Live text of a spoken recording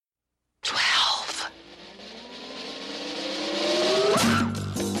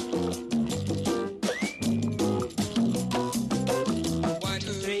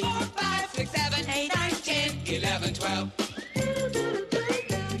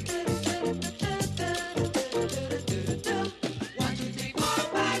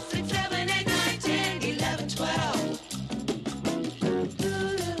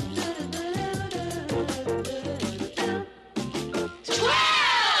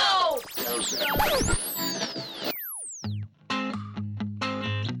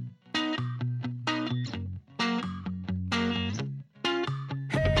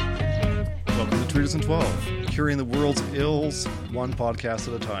Season 12, curing the world's ills, one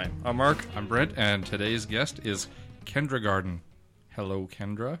podcast at a time. I'm Mark. I'm Brent, and today's guest is Kendra Garden. Hello,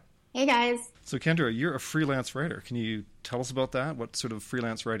 Kendra. Hey, guys. So, Kendra, you're a freelance writer. Can you tell us about that? What sort of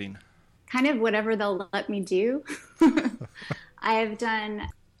freelance writing? Kind of whatever they'll let me do. I've done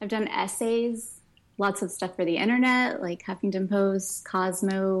essays, lots of stuff for the internet, like Huffington Post,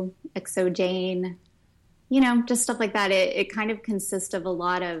 Cosmo, XO Jane, just stuff like that. It kind of consists of a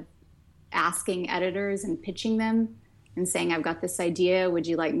lot of asking editors and pitching them and saying, I've got this idea, would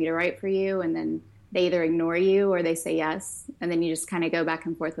you like me to write for you? And then they either ignore you or they say yes, and then you just kind of go back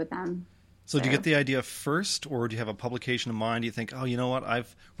and forth with them. So do you get the idea first, or do you have a publication in mind? Do you think, oh, you know what,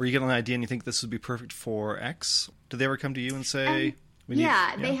 where you get an idea and you think this would be perfect for X? Do they ever come to you and say... They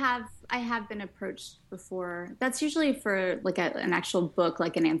have. I have been approached before. That's usually for like an actual book,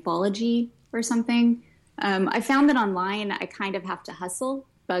 like an anthology or something. I found that online I kind of have to hustle,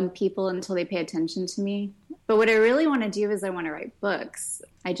 bug people until they pay attention to me. But what I really want to do is I want to write books.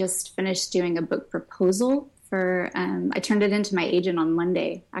 I just finished doing a book proposal for, I turned it into my agent on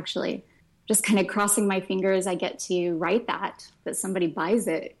Monday, actually. Just kind of crossing my fingers I get to write that somebody buys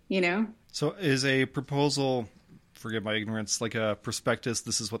it, So is a proposal, forgive my ignorance, like a prospectus,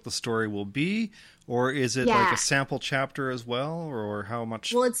 this is what the story will be? Or is it like a sample chapter as well? Or how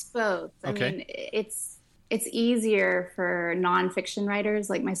much? Well, it's both. I mean, it's easier for nonfiction writers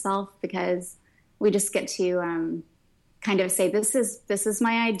like myself because we just get to kind of say, this is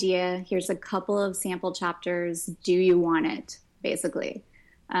my idea. Here's a couple of sample chapters. Do you want it? Basically.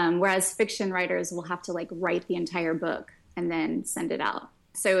 Whereas fiction writers will have to like write the entire book and then send it out.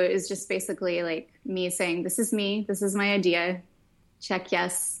 So it was just basically like me saying, this is me. This is my idea. Check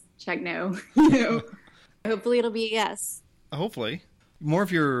yes, check no. Hopefully it'll be a yes. Hopefully. More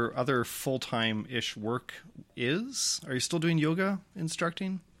of your other full-time-ish work is? Are you still doing yoga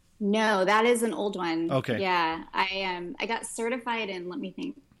instructing? No, that is an old one. Okay. Yeah, I got certified in, let me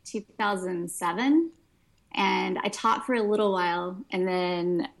think, 2007, and I taught for a little while, and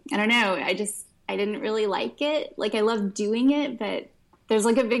then, I don't know, I didn't really like it. Like, I love doing it, but there's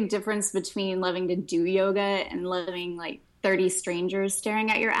like a big difference between loving to do yoga and loving like 30 strangers staring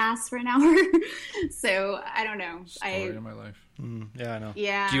at your ass for an hour. So, I don't know. Story of my life. Yeah, I know.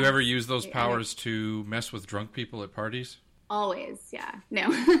 Yeah. Do you ever use those powers to mess with drunk people at parties? Always, yeah. No.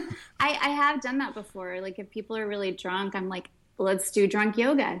 I have done that before. Like, if people are really drunk, I'm like, let's do drunk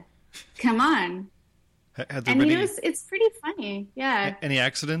yoga. Come on. Had there been it's pretty funny. Yeah. Any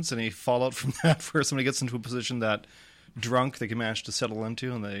accidents, any fallout from that where somebody gets into a position that drunk they can manage to settle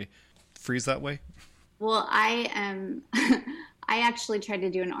into and they freeze that way? Well, I actually tried to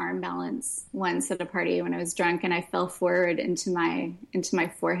do an arm balance once at a party when I was drunk, and I fell forward into my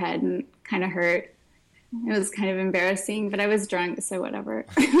forehead and kind of hurt. It was kind of embarrassing, but I was drunk, so whatever.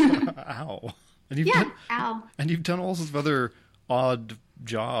 Ow. Ow. And you've done all sorts of other odd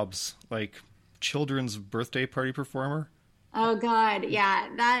jobs, like children's birthday party performer. Oh God, yeah,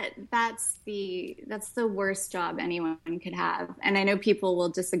 that's the worst job anyone could have. And I know people will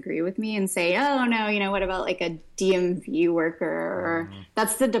disagree with me and say, "Oh no, what about like a DMV worker?" Or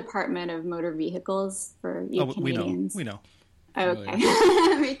that's the Department of Motor Vehicles for you Canadians. We know. Okay,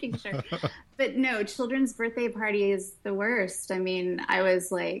 making sure. But no, children's birthday party is the worst. I mean, I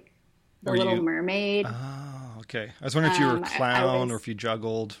was like the Little Mermaid. Oh, okay. I was wondering if you were a clown or if you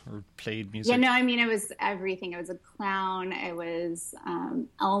juggled or played music. Yeah, no, I mean, I was everything. I was a clown. I was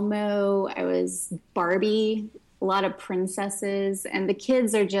Elmo. I was Barbie. A lot of princesses. And the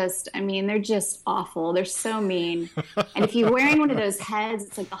kids are just, I mean, they're just awful. They're so mean. And if you're wearing one of those heads,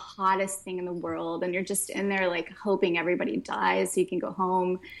 it's like the hottest thing in the world. And you're just in there like hoping everybody dies so you can go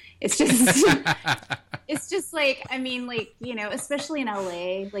home. It's just, it's just like, I mean, like, especially in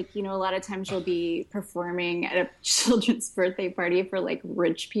LA, like, a lot of times you'll be performing at a children's birthday party for like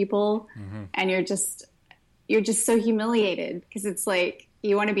rich people. Mm-hmm. And you're just so humiliated because it's like,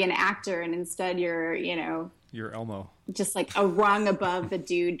 you want to be an actor and instead you're Elmo. Just like a rung above the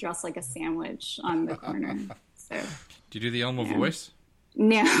dude dressed like a sandwich on the corner. So, do you do the Elmo voice?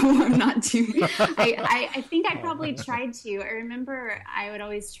 No, I'm not doing I think I probably tried to. I remember I would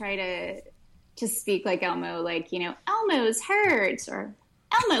always try to speak like Elmo, like, Elmo's hurt or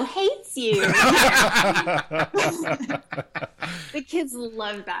Elmo hates you. The kids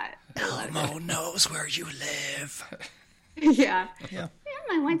love that. Elmo knows where you live. Yeah.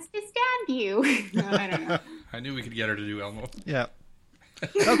 Elmo wants to stab you. No, I don't know. I knew we could get her to do Elmo. Yeah.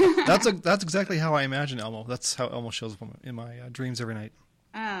 That's exactly how I imagine Elmo. That's how Elmo shows up in my dreams every night.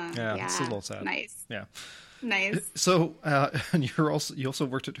 Yeah, it's a little sad. Nice. Yeah. Nice. So, and you also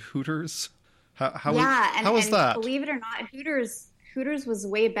worked at Hooters. How was and that? Believe it or not, Hooters Hooters was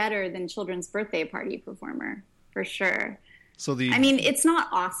way better than Children's Birthday Party Performer, for sure. So I mean, it's not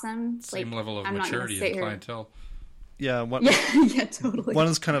awesome. Same level of maturity and clientele. Yeah, yeah, totally. One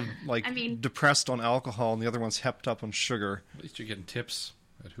is kind of like depressed on alcohol, and the other one's hepped up on sugar. At least you're getting tips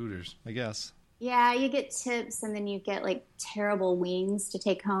at Hooters, I guess. Yeah, you get tips, and then you get like terrible wings to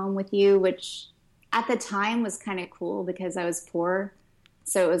take home with you, which at the time was kind of cool because I was poor.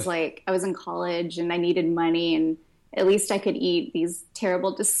 So it was like I was in college and I needed money, and at least I could eat these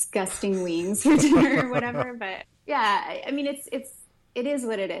terrible, disgusting wings for dinner or whatever. But yeah, I mean, it is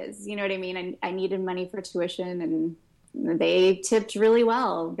what it is. You know what I mean? I needed money for tuition, and they tipped really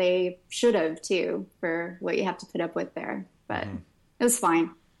well. They should have too, for what you have to put up with there. But it was fine.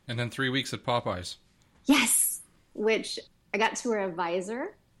 And then 3 weeks at Popeyes. Yes, which I got to wear a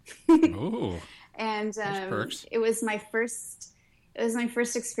visor. Ooh, and perks. It was my first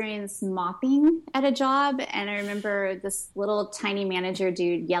experience mopping at a job, and I remember this little tiny manager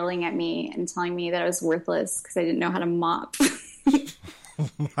dude yelling at me and telling me that I was worthless because I didn't know how to mop.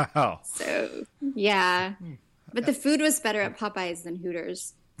 Wow. So yeah, but the food was better at Popeyes than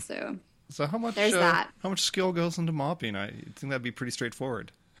Hooters. So how much? There's that. How much skill goes into mopping? I think that'd be pretty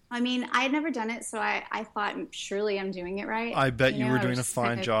straightforward. I mean, I had never done it, so I thought surely I'm doing it right. I bet you were doing a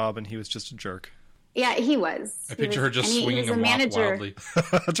fine job, and he was just a jerk. Yeah, he was. I picture her just swinging a mop wildly.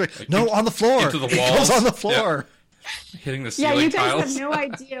 That's right. No, on the floor. Into the walls. It goes on the floor. Yeah. Hitting the ceiling tiles. Yeah, you guys have no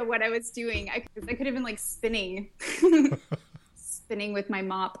idea what I was doing. I could have been like spinning. Spinning with my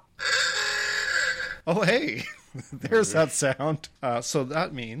mop. Oh, hey. There's that sound. So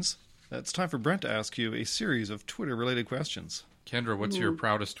that means it's time for Brent to ask you a series of Twitter-related questions. Kendra, what's your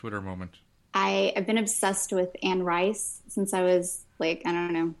proudest Twitter moment? I've been obsessed with Anne Rice since I was like, I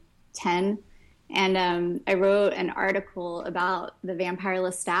don't know, 10. And I wrote an article about the vampire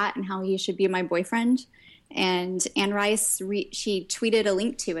Lestat and how he should be my boyfriend. And Anne Rice, she tweeted a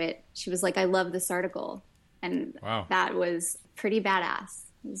link to it. She was like, I love this article. And That was pretty badass.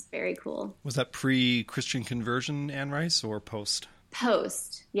 It was very cool. Was that pre-Christian conversion, Anne Rice, or post?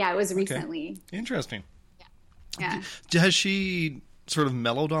 Post. Yeah, it was recently. Okay. Interesting. Yeah. Has she sort of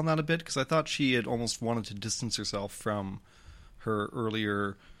mellowed on that a bit? Because I thought she had almost wanted to distance herself from her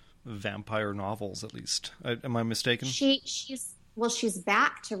earlier vampire novels, at least. Am I mistaken? She's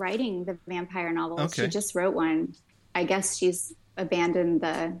back to writing the vampire novels. Okay. She just wrote one. I guess she's abandoned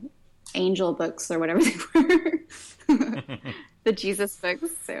the angel books or whatever they were. The Jesus books.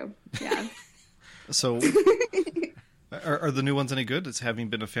 So, yeah. So, are the new ones any good? As having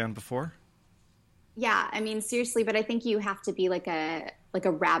been a fan before? Yeah, I mean, seriously, but I think you have to be like a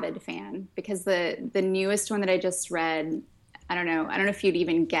rabid fan, because the newest one that I just read, I don't know if you'd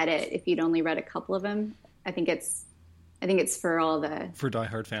even get it if you'd only read a couple of them. I think it's for all the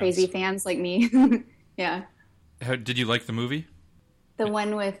diehard fans, crazy fans like me. Yeah. Did you like the movie? The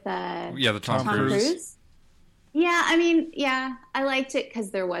one with the Tom Cruise. Yeah, I mean, yeah, I liked it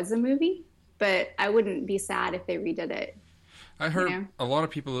because there was a movie, but I wouldn't be sad if they redid it. I heard a lot of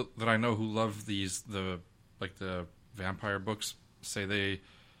people that I know who love the vampire books say they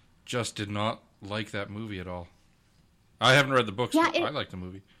just did not like that movie at all. I haven't read the books, but I like the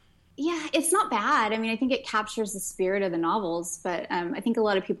movie. Yeah, it's not bad. I mean, I think it captures the spirit of the novels, but I think a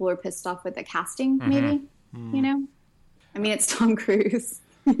lot of people were pissed off with the casting, maybe, you know? I mean, it's Tom Cruise,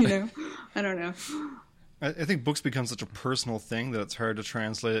 you know? I don't know. I think books become such a personal thing that it's hard to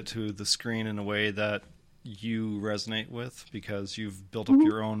translate it to the screen in a way that you resonate with, because you've built up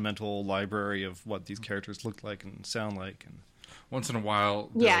your own mental library of what these characters look like and sound like. And once in a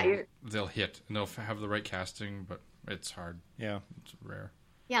while, they'll hit and they'll have the right casting, but it's hard. Yeah. It's rare.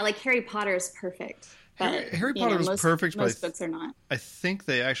 Yeah, like Harry Potter is perfect. But, Harry Potter is perfect, but most books are not. I think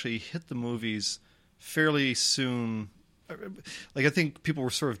they actually hit the movies fairly soon. Like, I think people were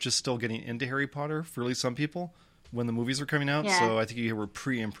sort of just still getting into Harry Potter, for at least some people, when the movies were coming out. Yeah. So I think you were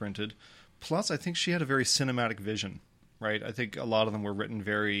pre-imprinted. Plus, I think she had a very cinematic vision, right? I think a lot of them were written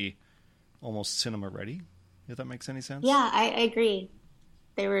very almost cinema-ready, if that makes any sense. Yeah, I agree.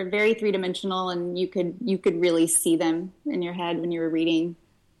 They were very three-dimensional, and you could really see them in your head when you were reading.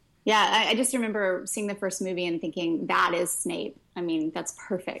 Yeah, I just remember seeing the first movie and thinking, that is Snape. I mean, that's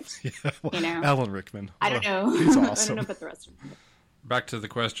perfect. Yeah, well, you know? Alan Rickman. I don't know. He's awesome. I don't know about the rest of them. Back to the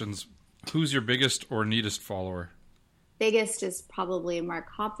questions. Who's your biggest or neatest follower? Biggest is probably Mark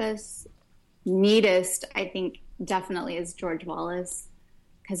Hoppus. Neatest, I think, definitely is George Wallace,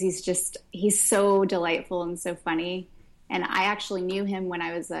 because he's so delightful and so funny. And I actually knew him when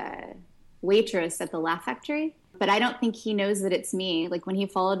I was a waitress at the Laugh Factory, but I don't think he knows that it's me. Like, when he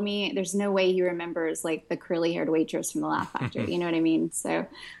followed me, there's no way he remembers like the curly haired waitress from the Laugh Factory. You know what I mean? So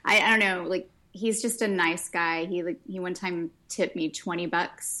I don't know, like, he's just a nice guy. He one time tipped me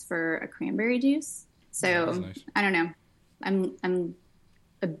 $20 for a cranberry juice. So nice. I don't know. I'm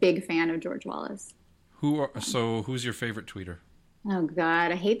a big fan of George Wallace. Who's your favorite tweeter? Oh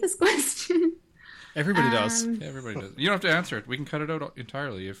God, I hate this question. Everybody does. Yeah, everybody does. You don't have to answer it. We can cut it out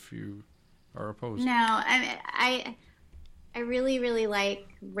entirely if you are opposed. No, I really, really like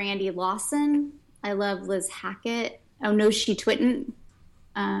Randy Lawson. I love Liz Hackett. Oh no, she twitn't.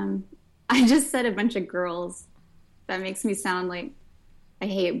 I just said a bunch of girls. That makes me sound like I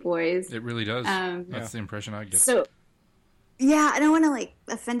hate boys. It really does. That's the impression I get. So, yeah, I don't want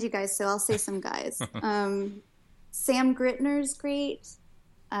to offend you guys, so I'll say some guys. Sam Gritner's great.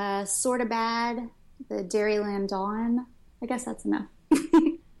 Sorta Bad. The Dairyland Dawn. I guess that's enough.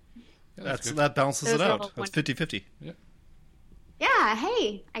 That balances it out. That's 50-50. Yeah. Yeah,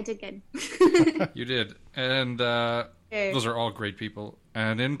 hey, I did good. You did. And those are all great people.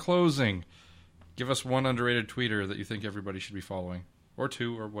 And in closing, give us one underrated tweeter that you think everybody should be following. Or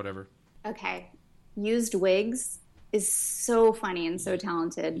two, or whatever. Okay. Used Wigs is so funny and so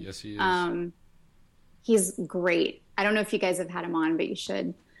talented. Yes, he is. He's great. I don't know if you guys have had him on, but you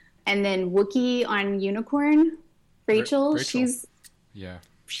should. And then Wookie on Unicorn, Rachel. She's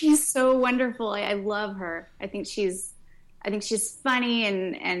so wonderful. I love her. I think she's funny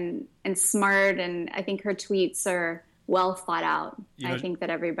and smart, and I think her tweets are well thought out. I think that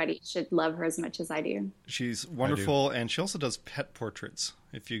everybody should love her as much as I do. She's wonderful, and she also does pet portraits.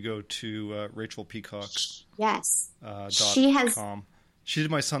 If you go to Rachel Peacock, .com. She did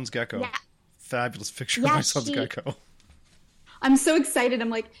my son's gecko. Yeah. Fabulous picture of my son's gecko. I'm so excited. I'm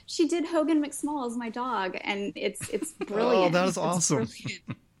like, she did Hogan McSmalls, my dog, and it's brilliant. Oh, that is awesome.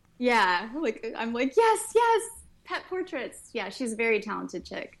 Yeah, I'm like, yes, pet portraits. Yeah, she's a very talented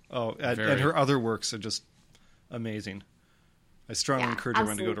chick. Oh, and her other works are just amazing. I strongly encourage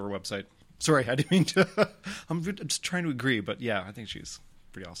everyone to go to her website. Sorry, I didn't mean to. I'm just trying to agree, but yeah, I think she's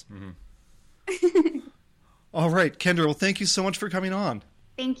pretty awesome. Mm-hmm. All right, Kendra, well, thank you so much for coming on.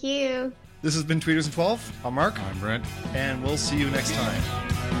 Thank you. This has been Tweeters in 12. I'm Mark. I'm Brent. And we'll see you next time.